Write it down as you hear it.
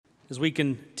As we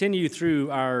continue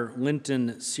through our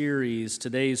Lenten series,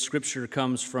 today's scripture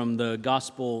comes from the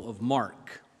Gospel of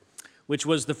Mark, which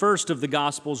was the first of the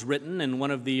Gospels written and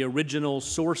one of the original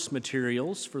source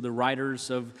materials for the writers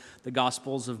of the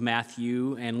Gospels of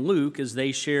Matthew and Luke as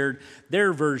they shared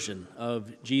their version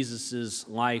of Jesus'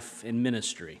 life and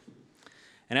ministry.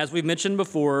 And as we've mentioned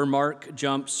before, Mark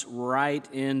jumps right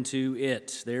into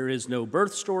it. There is no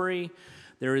birth story.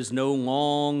 There is no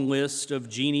long list of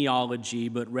genealogy,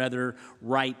 but rather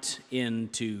right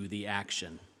into the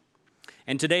action.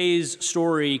 And today's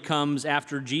story comes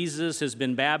after Jesus has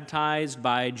been baptized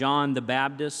by John the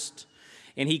Baptist,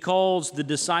 and he calls the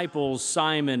disciples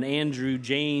Simon, Andrew,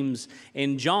 James,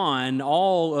 and John,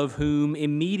 all of whom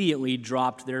immediately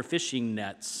dropped their fishing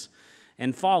nets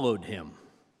and followed him.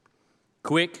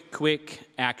 Quick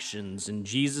actions, and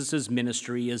Jesus'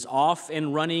 ministry is off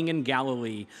and running in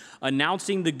Galilee,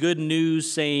 announcing the good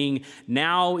news, saying,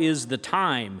 "Now is the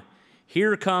time.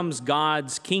 Here comes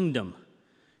God's kingdom.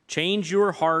 Change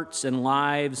your hearts and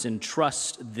lives and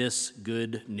trust this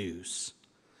good news."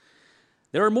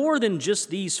 There are more than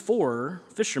just these four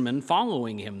fishermen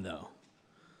following him, though.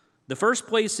 The first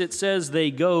place it says they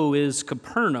go is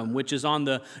Capernaum, which is on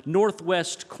the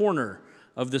northwest corner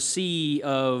of the Sea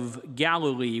of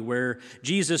Galilee, where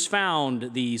Jesus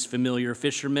found these familiar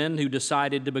fishermen who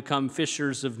decided to become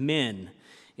fishers of men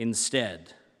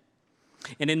instead.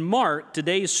 And in Mark,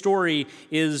 today's story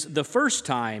is the first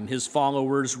time his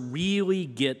followers really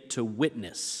get to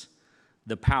witness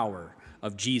the power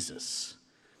of Jesus.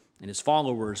 And his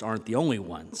followers aren't the only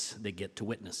ones that get to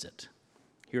witness it.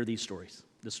 Here are this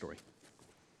story.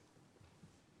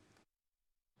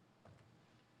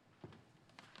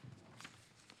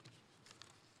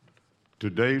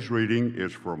 Today's reading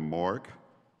is from Mark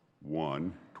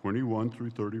 1, 21 through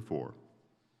 34.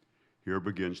 Here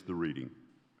begins the reading.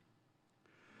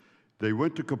 They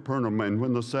went to Capernaum, and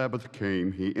when the Sabbath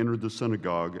came, he entered the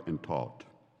synagogue and taught.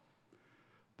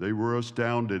 They were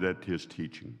astounded at his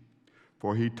teaching,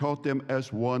 for he taught them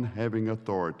as one having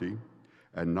authority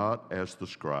and not as the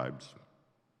scribes.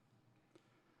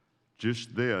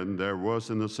 Just then there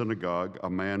was in the synagogue a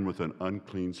man with an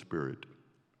unclean spirit.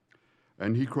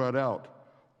 And he cried out,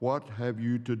 "What have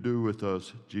you to do with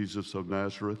us, Jesus of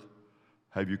Nazareth?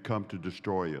 Have you come to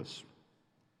destroy us?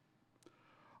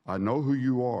 I know who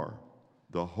you are,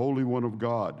 the Holy One of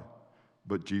God."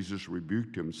 But Jesus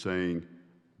rebuked him, saying,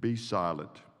 "Be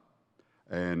silent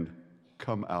and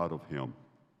come out of him."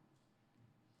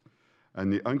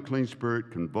 And the unclean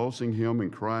spirit, convulsing him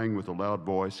and crying with a loud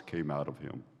voice, came out of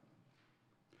him.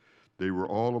 They were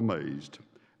all amazed,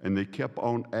 and they kept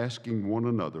on asking one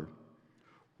another,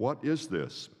 "What is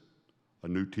this? A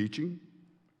new teaching?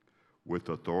 With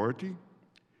authority?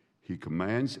 He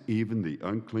commands even the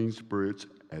unclean spirits,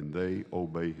 and they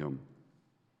obey him."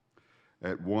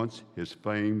 At once his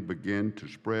fame began to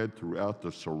spread throughout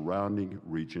the surrounding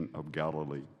region of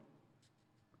Galilee.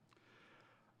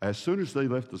 As soon as they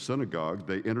left the synagogue,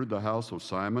 they entered the house of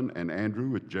Simon and Andrew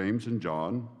with James and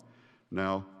John.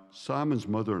 Now Simon's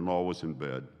mother-in-law was in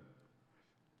bed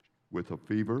with a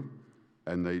fever,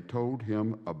 and they told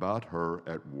him about her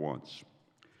at once.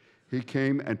 He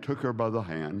came and took her by the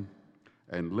hand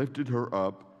and lifted her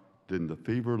up. Then the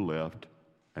fever left,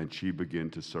 and she began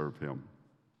to serve him.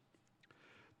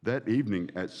 That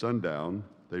evening at sundown,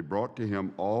 they brought to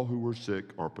him all who were sick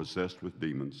or possessed with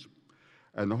demons.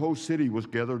 And the whole city was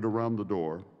gathered around the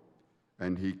door,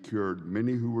 and he cured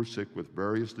many who were sick with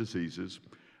various diseases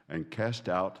and cast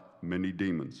out many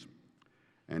demons.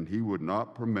 And he would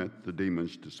not permit the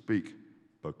demons to speak,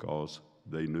 because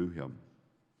they knew him.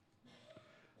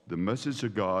 The message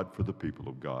of God for the people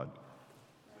of God.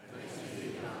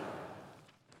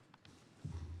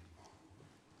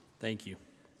 Thank you.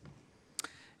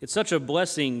 It's such a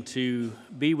blessing to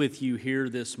be with you here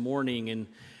this morning and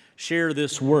share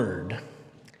this word.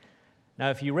 Now,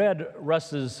 if you read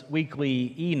Russ's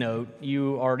weekly e-note,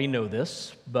 you already know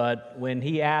this, but when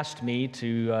he asked me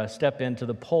to step into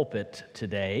the pulpit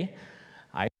today,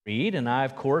 I agreed, and I,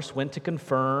 of course, went to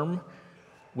confirm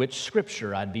which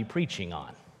scripture I'd be preaching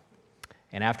on.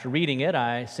 And after reading it,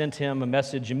 I sent him a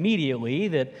message immediately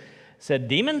that said,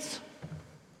 "Demons?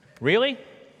 Really?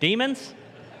 Demons?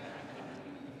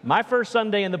 My first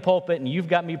Sunday in the pulpit, and you've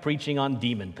got me preaching on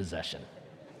demon possession."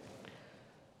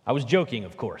 I was joking,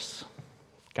 of course,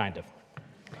 kind of.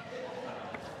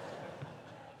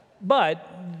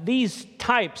 But these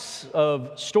types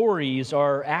of stories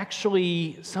are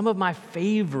actually some of my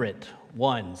favorite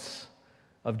ones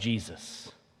of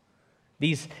Jesus.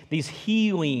 These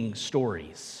healing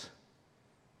stories.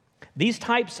 These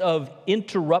types of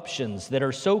interruptions that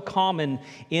are so common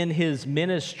in his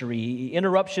ministry,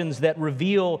 interruptions that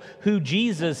reveal who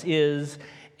Jesus is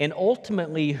and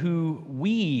ultimately who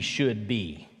we should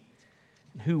be,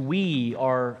 who we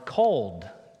are called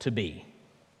to be.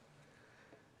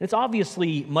 It's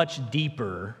obviously much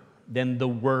deeper than the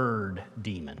word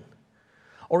demon,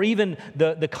 or even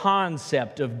the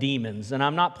concept of demons. And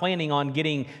I'm not planning on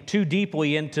getting too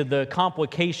deeply into the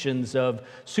complications of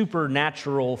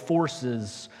supernatural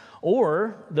forces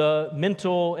or the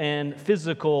mental and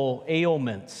physical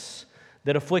ailments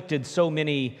that afflicted so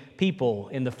many people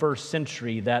in the first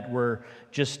century that were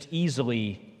just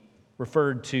easily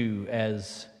referred to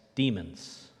as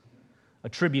demons,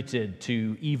 attributed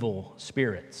to evil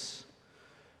spirits.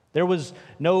 There was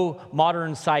no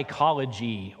modern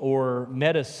psychology or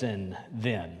medicine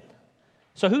then.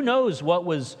 So who knows what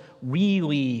was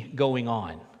really going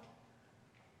on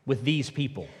with these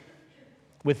people,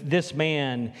 with this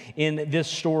man in this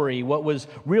story, what was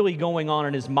really going on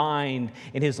in his mind,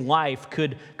 in his life?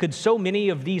 Could so many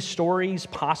of these stories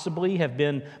possibly have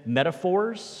been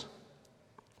metaphors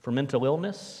for mental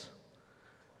illness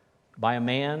by a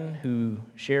man who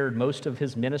shared most of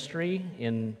his ministry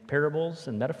in parables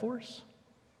and metaphors?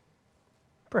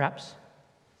 Perhaps.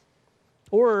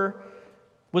 Or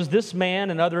was this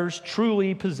man and others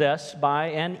truly possessed by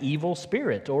an evil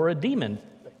spirit or a demon?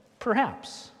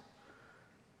 Perhaps.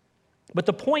 But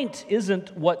the point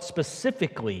isn't what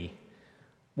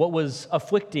was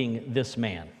afflicting this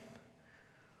man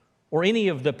or any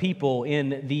of the people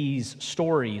in these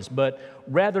stories, but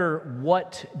rather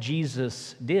what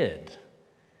Jesus did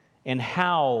and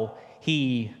how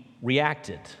he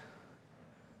reacted.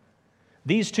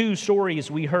 These two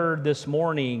stories we heard this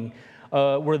morning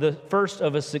were the first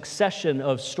of a succession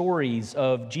of stories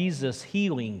of Jesus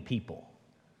healing people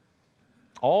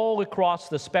all across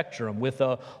the spectrum with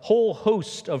a whole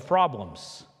host of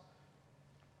problems: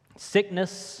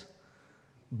 sickness,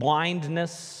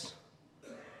 blindness,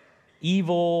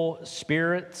 evil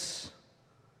spirits,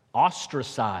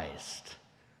 ostracized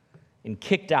and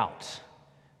kicked out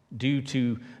due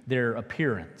to their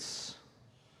appearance,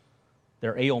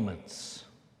 their ailments,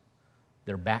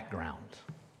 their background.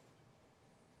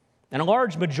 And a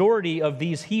large majority of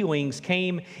these healings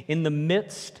came in the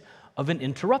midst of an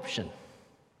interruption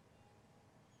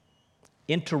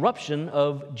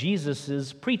of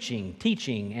Jesus' preaching,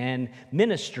 teaching, and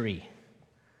ministry.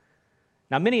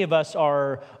 Now, many of us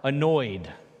are annoyed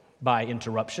by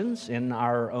interruptions in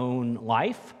our own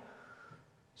life.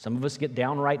 Some of us get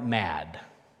downright mad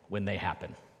when they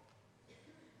happen.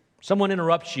 Someone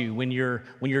interrupts you when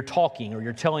you're talking or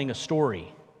you're telling a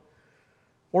story,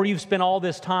 or you've spent all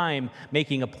this time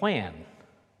making a plan,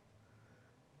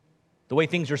 the way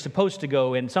things are supposed to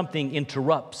go, and something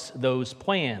interrupts those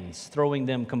plans, throwing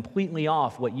them completely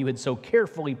off what you had so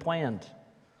carefully planned.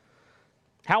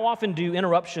 How often do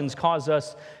interruptions cause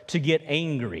us to get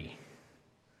angry?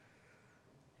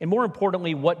 And more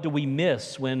importantly, what do we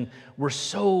miss when we're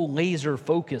so laser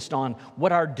focused on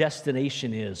what our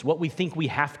destination is, what we think we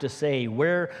have to say,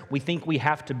 where we think we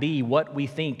have to be, what we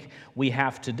think we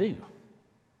have to do?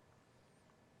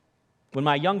 When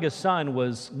my youngest son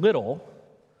was little,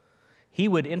 he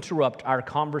would interrupt our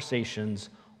conversations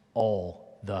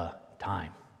all the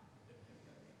time.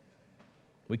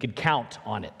 We could count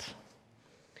on it.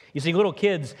 You see, little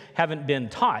kids haven't been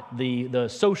taught the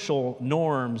social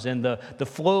norms and the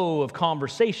flow of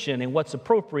conversation and what's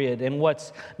appropriate and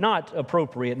what's not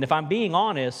appropriate. And if I'm being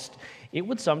honest, it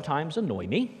would sometimes annoy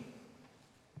me.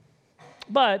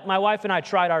 But my wife and I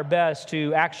tried our best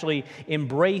to actually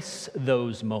embrace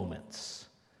those moments,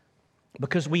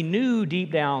 because we knew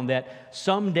deep down that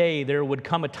someday there would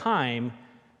come a time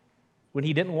when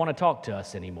he didn't want to talk to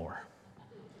us anymore.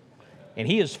 And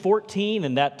he is 14,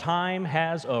 and that time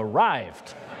has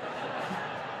arrived.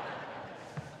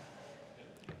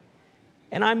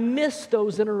 And I miss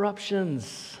those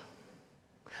interruptions.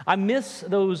 I miss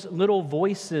those little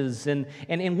voices. And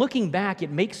looking back, it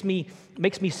makes me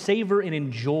savor and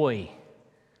enjoy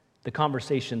the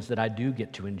conversations that I do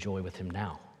get to enjoy with him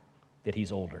now that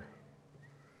he's older.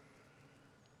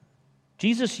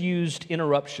 Jesus used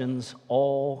interruptions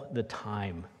all the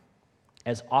time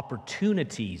as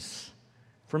opportunities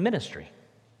for ministry.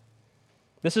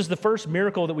 This is the first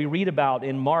miracle that we read about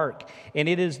in Mark, and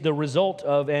it is the result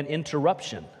of an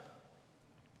interruption.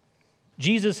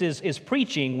 Jesus is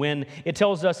preaching when it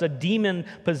tells us a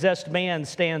demon-possessed man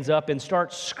stands up and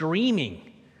starts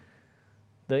screaming.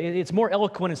 It's more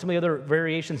eloquent in some of the other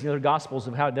variations in the other Gospels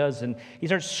of how it does. And he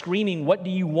starts screaming, "What do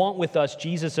you want with us,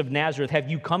 Jesus of Nazareth? Have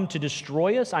you come to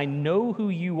destroy us? I know who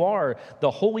you are,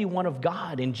 the Holy One of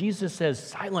God." And Jesus says,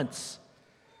 "Silence.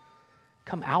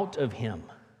 Come out of him."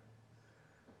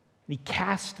 And he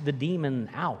cast the demon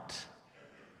out.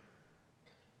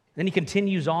 Then he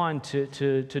continues on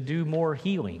to do more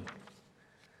healing.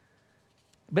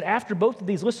 But after both of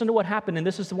these, listen to what happened. And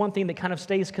this is the one thing that kind of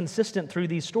stays consistent through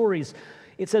these stories.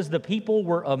 It says the people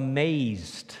were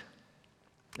amazed.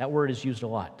 That word is used a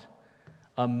lot.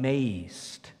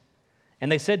 Amazed. And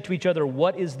they said to each other,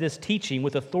 "What is this teaching?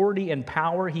 With authority and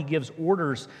power he gives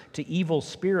orders to evil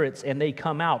spirits, and they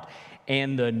come out."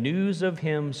 And the news of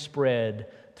him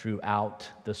spread throughout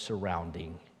the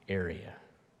surrounding area.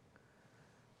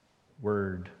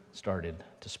 Word started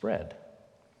to spread.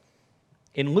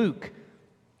 In Luke,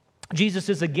 Jesus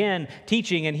is again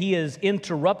teaching, and he is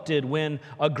interrupted when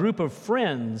a group of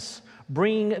friends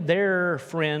bring their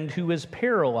friend who is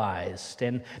paralyzed,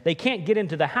 and they can't get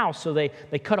into the house, so they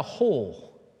cut a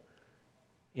hole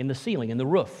in the ceiling, in the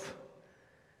roof,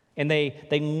 and they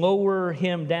lower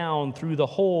him down through the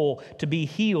hole to be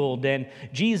healed. And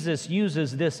Jesus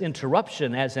uses this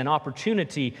interruption as an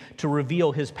opportunity to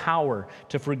reveal his power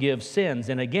to forgive sins.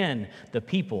 And again, the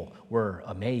people were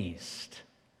amazed,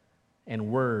 and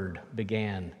word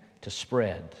began to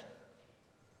spread.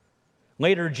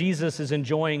 Later, Jesus is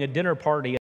enjoying a dinner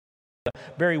party at a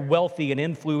very wealthy and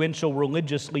influential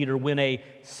religious leader when a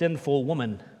sinful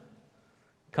woman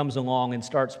comes along and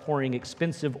starts pouring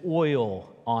expensive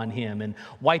oil on him and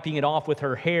wiping it off with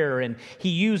her hair. And he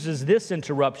uses this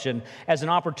interruption as an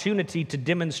opportunity to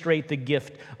demonstrate the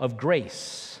gift of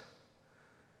grace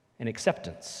and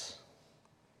acceptance.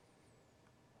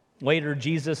 Later,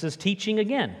 Jesus is teaching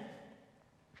again,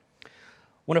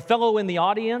 when a fellow in the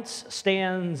audience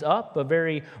stands up, a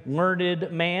very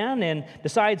learned man, and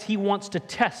decides he wants to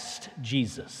test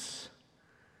Jesus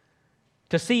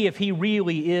to see if he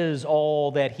really is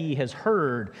all that he has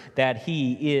heard that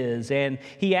he is. And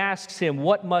he asks him,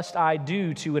 "What must I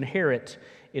do to inherit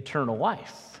eternal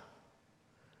life?"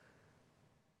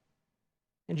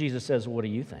 And Jesus says, "What do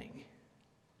you think?"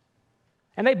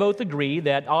 And they both agree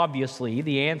that obviously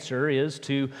the answer is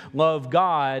to love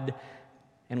God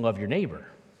and love your neighbor.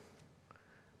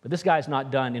 But this guy's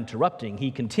not done interrupting.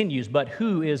 He continues, "But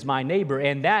who is my neighbor?"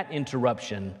 And that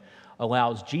interruption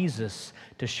allows Jesus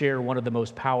to share one of the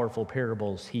most powerful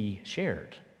parables he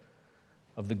shared,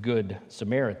 of the Good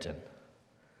Samaritan.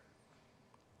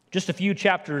 Just a few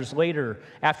chapters later,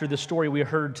 after the story we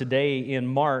heard today in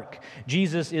Mark,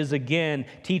 Jesus is again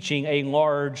teaching a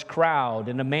large crowd,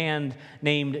 and a man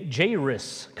named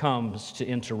Jairus comes to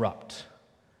interrupt.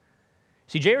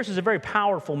 See, Jairus is a very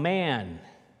powerful man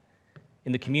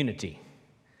in the community.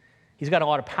 He's got a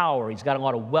lot of power. He's got a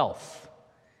lot of wealth.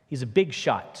 He's a big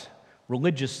shot,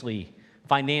 religiously,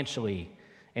 financially,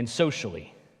 and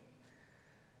socially.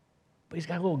 But he's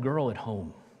got a little girl at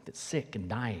home that's sick and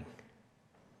dying.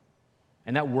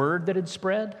 And that word that had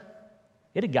spread,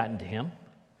 it had gotten to him.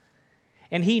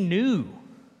 And he knew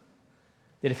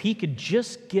that if he could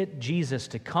just get Jesus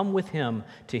to come with him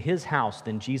to his house,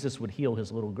 then Jesus would heal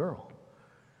his little girl.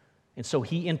 And so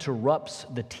he interrupts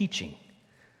the teaching.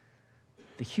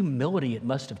 The humility it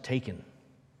must have taken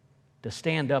to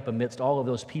stand up amidst all of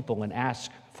those people and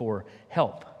ask for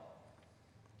help.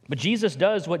 But Jesus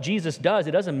does what Jesus does.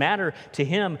 It doesn't matter to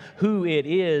him who it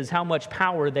is, how much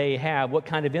power they have, what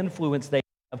kind of influence they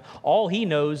have. All he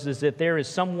knows is that there is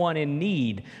someone in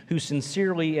need who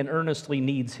sincerely and earnestly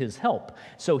needs his help.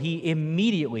 So he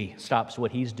immediately stops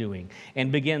what he's doing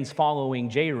and begins following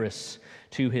Jairus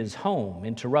to his home,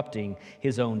 interrupting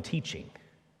his own teaching.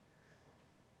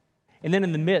 And then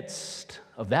in the midst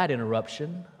of that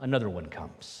interruption, another one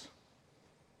comes.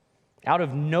 Out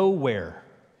of nowhere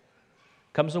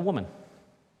comes a woman.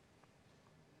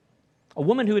 A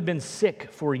woman who had been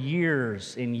sick for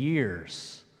years and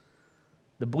years.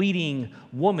 The bleeding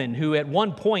woman who at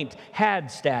one point had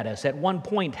status, at one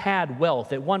point had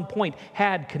wealth, at one point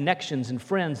had connections and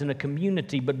friends in a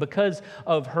community, but because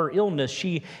of her illness,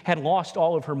 she had lost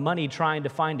all of her money trying to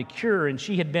find a cure, and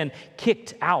she had been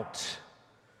kicked out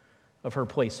of her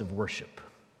place of worship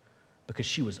because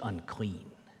she was unclean.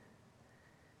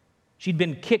 She'd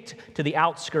been kicked to the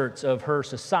outskirts of her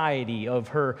society, of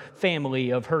her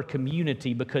family, of her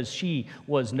community because she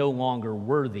was no longer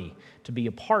worthy to be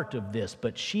a part of this.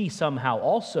 But she somehow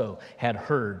also had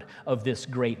heard of this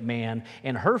great man,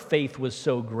 and her faith was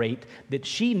so great that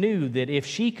she knew that if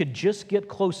she could just get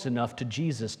close enough to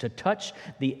Jesus to touch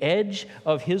the edge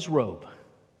of his robe,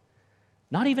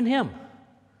 not even him,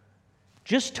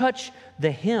 just touch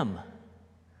the hem,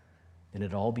 then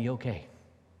it'd all be okay.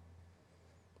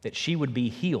 That she would be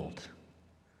healed.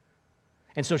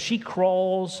 And so she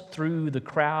crawls through the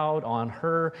crowd on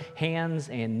her hands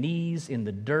and knees in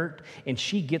the dirt, and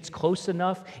she gets close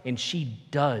enough, and she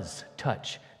does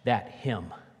touch that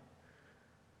hem,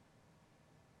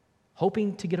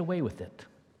 hoping to get away with it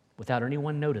without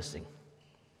anyone noticing.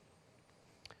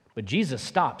 But Jesus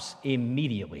stops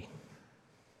immediately,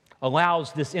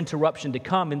 allows this interruption to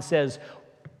come, and says,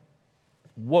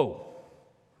 "Whoa,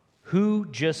 who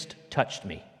just touched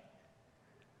me?"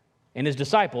 And his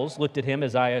disciples looked at him,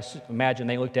 as I imagine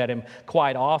they looked at him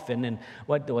quite often, and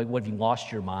what have you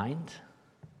lost your mind?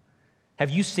 Have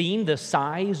you seen the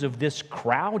size of this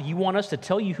crowd? You want us to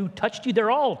tell you who touched you? They're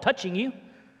all touching you.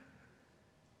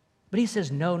 But he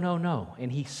says, no, and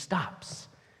he stops.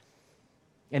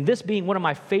 And this being one of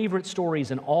my favorite stories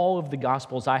in all of the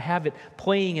Gospels, I have it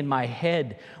playing in my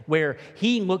head where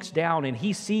he looks down and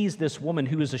he sees this woman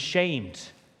who is ashamed.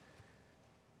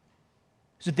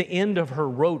 She's at the end of her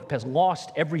rope, has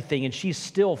lost everything, and she's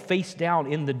still face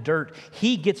down in the dirt.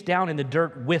 He gets down in the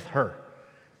dirt with her.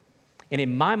 And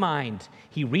in my mind,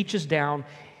 he reaches down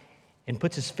and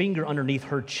puts his finger underneath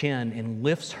her chin and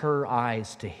lifts her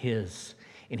eyes to his.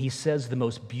 And he says the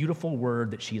most beautiful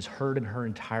word that she has heard in her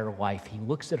entire life. He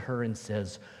looks at her and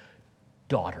says,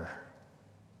 "Daughter."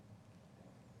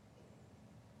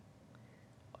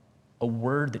 A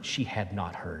word that she had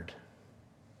not heard.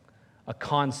 A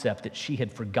concept that she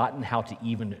had forgotten how to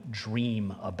even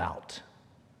dream about.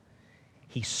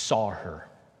 He saw her.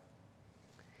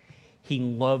 He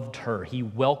loved her. He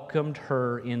welcomed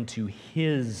her into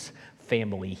his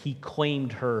family. He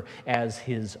claimed her as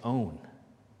his own.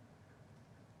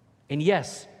 And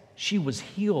yes, she was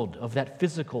healed of that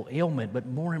physical ailment, but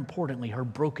more importantly, her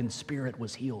broken spirit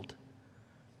was healed.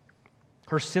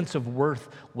 Her sense of worth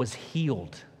was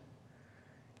healed.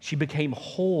 She became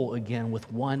whole again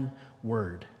with one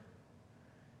word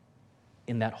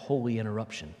in that holy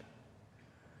interruption.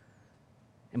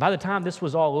 And by the time this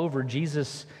was all over,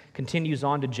 Jesus continues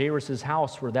on to Jairus'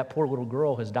 house where that poor little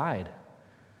girl has died.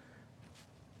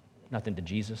 Nothing to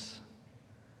Jesus.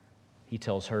 He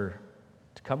tells her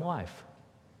to come alive,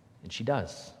 and she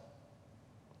does.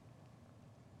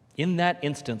 In that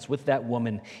instance with that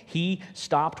woman, he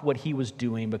stopped what he was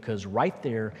doing because right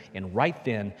there and right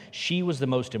then, she was the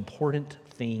most important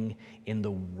thing in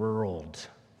the world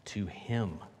to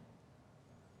him.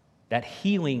 That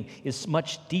healing is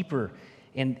much deeper,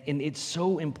 and it's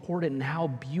so important and how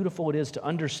beautiful it is to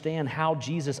understand how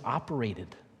Jesus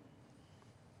operated.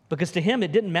 Because to him,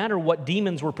 it didn't matter what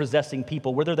demons were possessing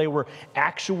people, whether they were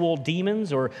actual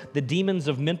demons or the demons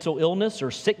of mental illness or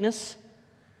sickness,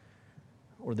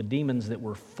 or the demons that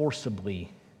were forcibly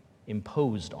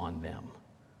imposed on them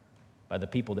by the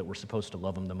people that were supposed to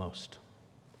love them the most.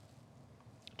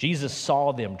 Jesus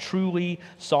saw them, truly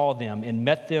saw them, and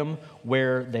met them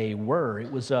where they were.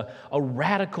 It was a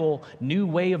radical new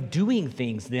way of doing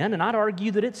things then, and I'd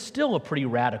argue that it's still a pretty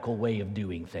radical way of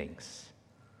doing things.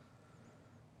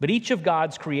 But each of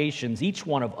God's creations, each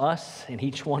one of us and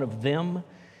each one of them,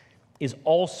 is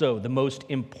also the most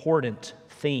important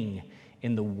thing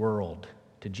in the world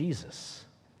to Jesus.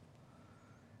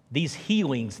 These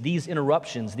healings, these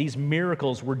interruptions, these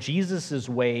miracles were Jesus'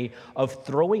 way of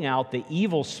throwing out the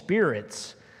evil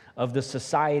spirits of the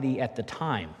society at the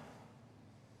time.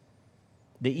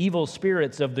 The evil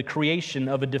spirits of the creation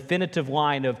of a definitive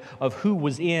line of who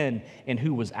was in and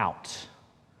who was out.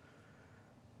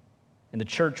 And the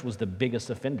church was the biggest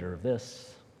offender of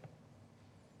this.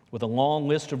 With a long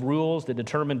list of rules that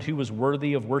determined who was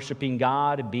worthy of worshiping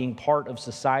God and being part of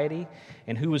society,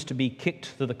 and who was to be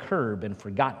kicked to the curb and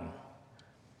forgotten.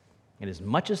 And as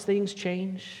much as things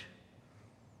change,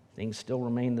 things still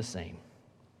remain the same.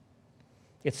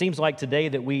 It seems like today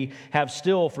that we have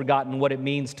still forgotten what it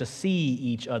means to see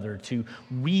each other, to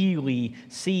really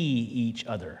see each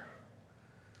other.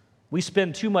 We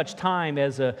spend too much time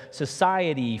as a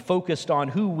society focused on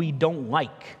who we don't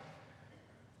like,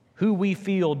 who we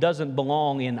feel doesn't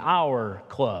belong in our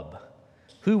club,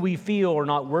 who we feel are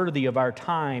not worthy of our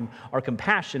time, our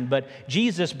compassion. But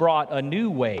Jesus brought a new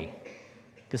way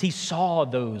because he saw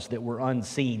those that were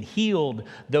unseen, healed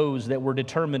those that were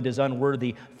determined as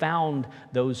unworthy, found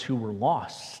those who were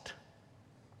lost.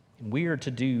 And we are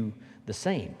to do the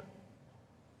same.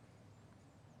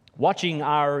 Watching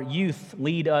our youth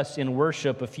lead us in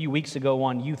worship a few weeks ago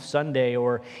on Youth Sunday,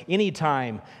 or any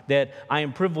time that I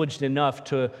am privileged enough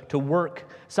to work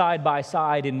side by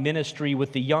side in ministry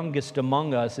with the youngest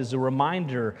among us, is a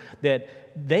reminder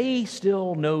that they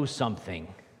still know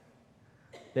something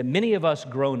that many of us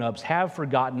grown-ups have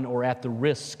forgotten or at the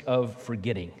risk of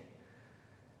forgetting.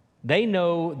 They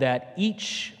know that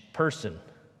each person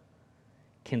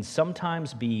can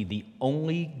sometimes be the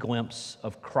only glimpse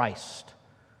of Christ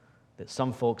that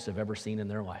some folks have ever seen in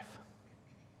their life.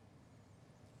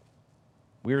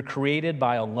 We are created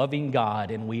by a loving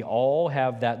God, and we all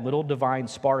have that little divine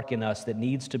spark in us that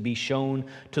needs to be shown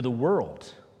to the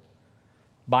world.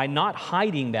 By not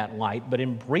hiding that light, but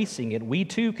embracing it, we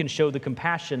too can show the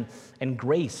compassion and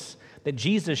grace that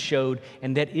Jesus showed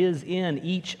and that is in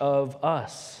each of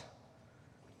us.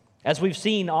 As we've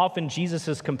seen, often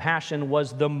Jesus' compassion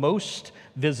was the most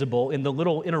visible in the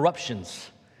little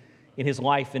interruptions in his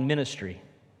life and ministry.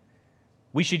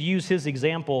 We should use his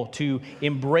example to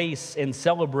embrace and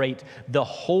celebrate the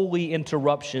holy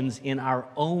interruptions in our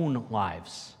own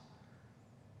lives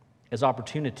as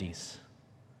opportunities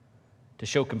to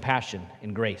show compassion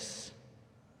and grace.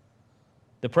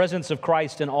 The presence of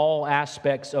Christ in all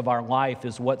aspects of our life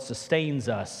is what sustains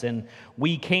us, and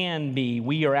we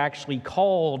are actually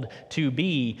called to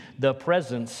be the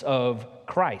presence of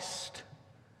Christ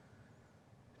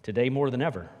today more than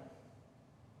ever.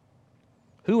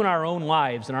 Who in our own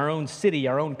lives, in our own city,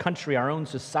 our own country, our own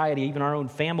society, even our own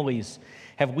families,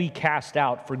 have we cast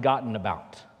out, forgotten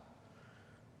about?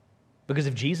 Because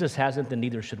if Jesus hasn't, then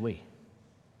neither should we.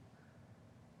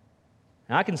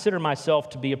 Now, I consider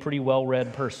myself to be a pretty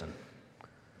well-read person,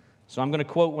 so I'm going to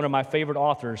quote one of my favorite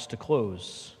authors to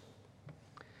close.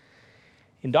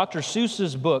 In Dr.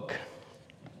 Seuss's book,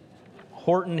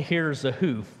 Horton Hears a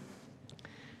Who,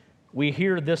 we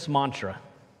hear this mantra: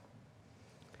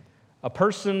 a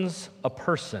person's a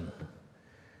person,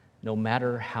 no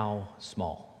matter how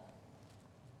small.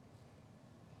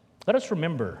 Let us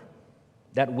remember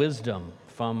that wisdom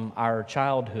from our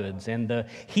childhoods and the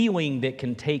healing that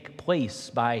can take place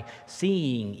by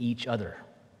seeing each other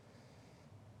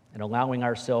and allowing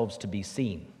ourselves to be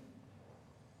seen.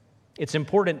 It's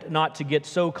important not to get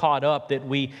so caught up that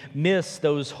we miss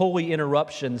those holy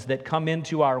interruptions that come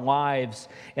into our lives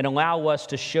and allow us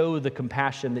to show the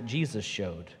compassion that Jesus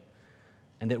showed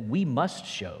and that we must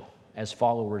show as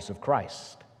followers of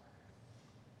Christ.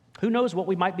 Who knows what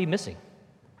we might be missing?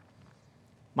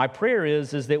 My prayer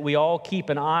is that we all keep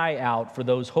an eye out for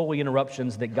those holy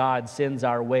interruptions that God sends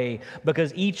our way,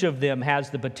 because each of them has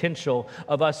the potential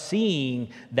of us seeing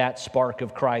that spark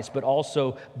of Christ, but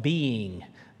also being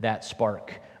that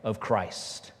spark of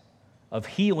Christ, of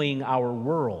healing our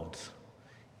world,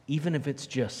 even if it's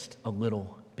just a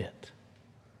little bit.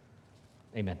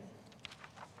 Amen.